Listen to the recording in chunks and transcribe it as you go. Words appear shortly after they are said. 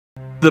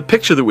The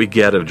picture that we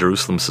get of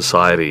Jerusalem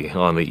society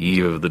on the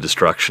eve of the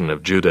destruction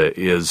of Judah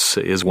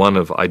is one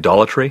of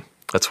idolatry.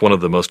 That's one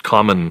of the most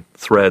common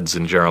threads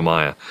in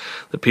Jeremiah,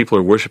 that people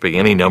are worshiping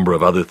any number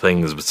of other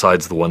things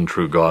besides the one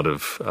true God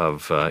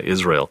of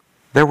Israel.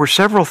 There were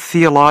several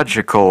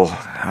theological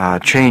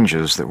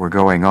changes that were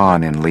going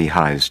on in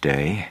Lehi's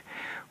day.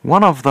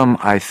 One of them,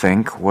 I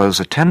think, was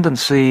a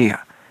tendency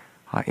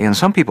in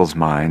some people's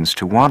minds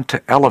to want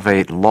to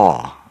elevate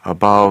law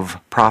above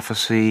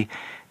prophecy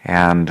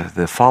and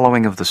the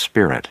following of the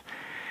Spirit.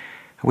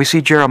 We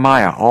see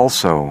Jeremiah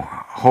also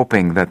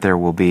hoping that there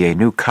will be a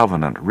new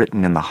covenant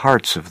written in the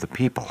hearts of the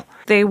people.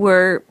 They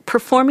were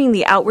performing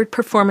the outward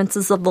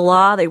performances of the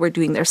law. They were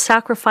doing their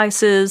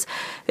sacrifices.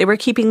 They were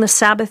keeping the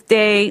Sabbath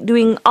day,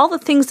 doing all the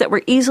things that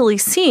were easily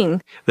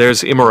seen.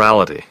 There's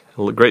immorality,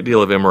 a great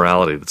deal of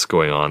immorality that's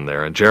going on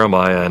there. And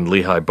Jeremiah and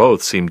Lehi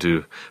both seem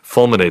to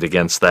fulminate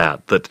against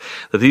that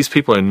these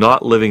people are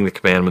not living the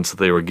commandments that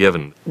they were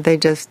given. They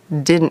just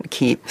didn't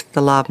keep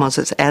the law of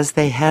Moses as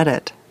they had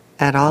it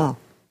at all.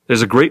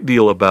 There's a great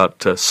deal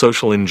about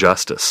social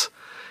injustice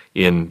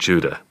in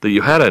Judah, that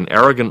you had an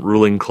arrogant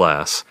ruling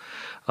class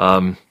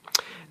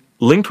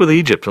linked with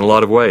Egypt in a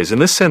lot of ways. In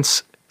this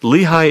sense,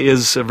 Lehi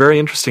is a very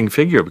interesting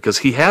figure because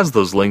he has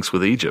those links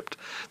with Egypt.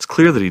 It's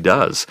clear that he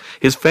does.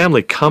 His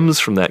family comes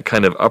from that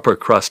kind of upper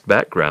crust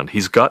background.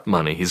 He's got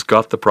money, he's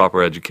got the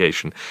proper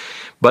education.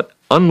 But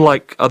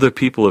unlike other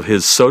people of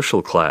his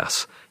social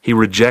class, he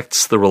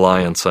rejects the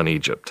reliance on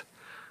Egypt.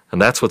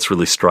 And that's what's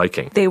really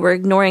striking. They were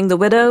ignoring the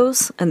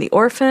widows and the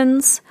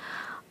orphans.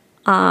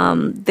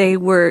 They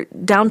were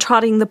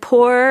downtrodden the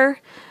poor.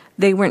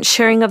 They weren't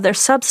sharing of their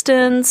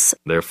substance.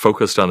 They're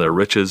focused on their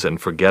riches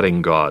and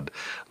forgetting God,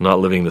 not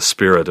living the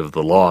spirit of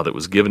the law that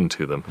was given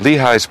to them.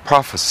 Lehi's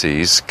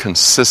prophecies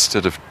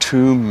consisted of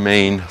two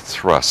main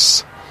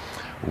thrusts.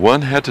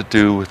 One had to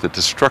do with the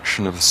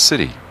destruction of the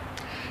city,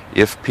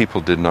 if people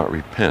did not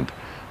repent.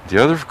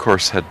 The other, of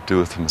course, had to do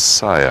with the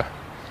Messiah.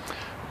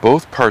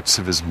 Both parts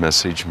of his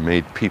message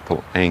made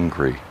people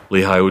angry.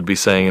 Lehi would be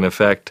saying, in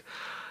effect,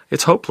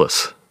 it's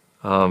hopeless.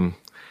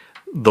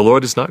 The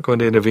Lord is not going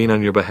to intervene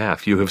on your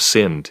behalf. You have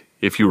sinned.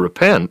 If you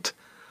repent,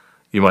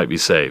 you might be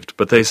saved.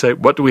 But they say,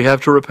 what do we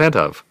have to repent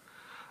of?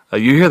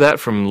 You hear that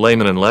from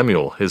Laman and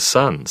Lemuel, his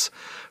sons,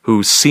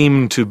 who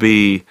seem to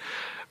be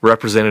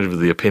representative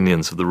of the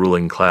opinions of the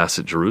ruling class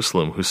at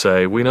Jerusalem, who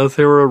say, we know that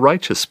they were a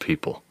righteous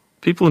people.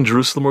 People in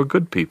Jerusalem were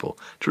good people.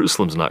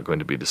 Jerusalem's not going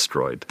to be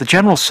destroyed. The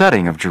general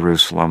setting of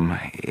Jerusalem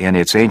in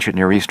its ancient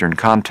Near Eastern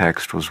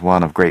context was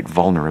one of great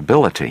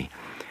vulnerability.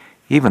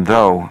 Even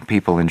though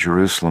people in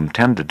Jerusalem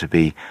tended to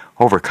be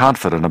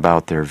overconfident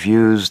about their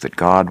views that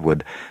God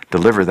would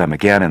deliver them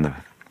again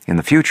in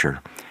the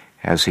future,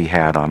 as he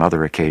had on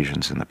other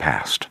occasions in the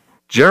past.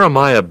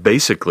 Jeremiah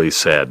basically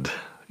said,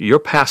 you're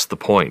past the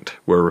point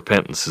where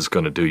repentance is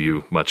going to do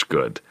you much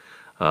good,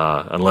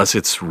 unless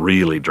it's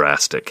really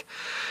drastic.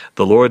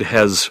 The Lord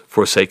has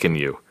forsaken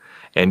you,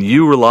 and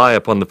you rely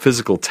upon the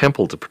physical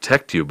temple to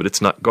protect you, but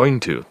it's not going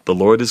to. The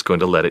Lord is going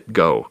to let it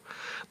go.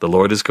 The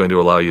Lord is going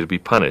to allow you to be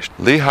punished.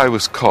 Lehi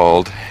was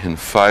called in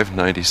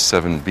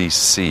 597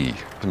 B.C.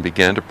 and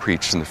began to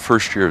preach in the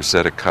first year of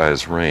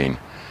Zedekiah's reign.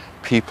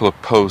 People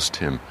opposed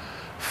him.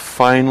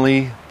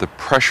 Finally, the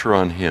pressure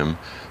on him,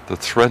 the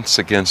threats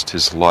against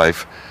his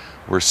life,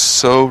 were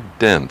so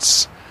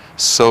dense,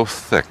 so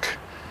thick,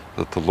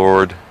 that the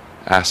Lord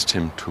asked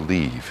him to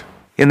leave.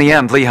 In the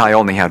end, Lehi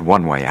only had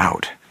one way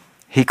out.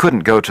 He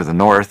couldn't go to the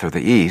north or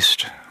the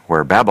east,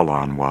 where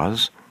Babylon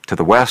was. To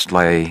the west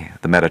lay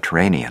the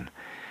Mediterranean.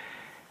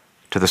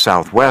 To the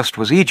southwest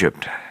was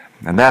Egypt,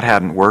 and that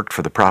hadn't worked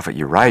for the prophet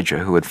Urijah,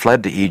 who had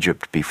fled to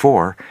Egypt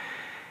before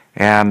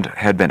and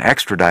had been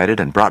extradited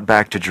and brought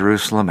back to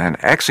Jerusalem and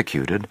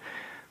executed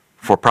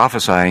for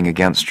prophesying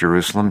against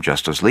Jerusalem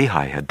just as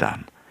Lehi had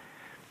done.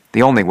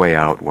 The only way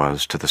out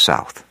was to the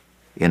south,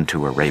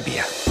 into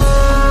Arabia.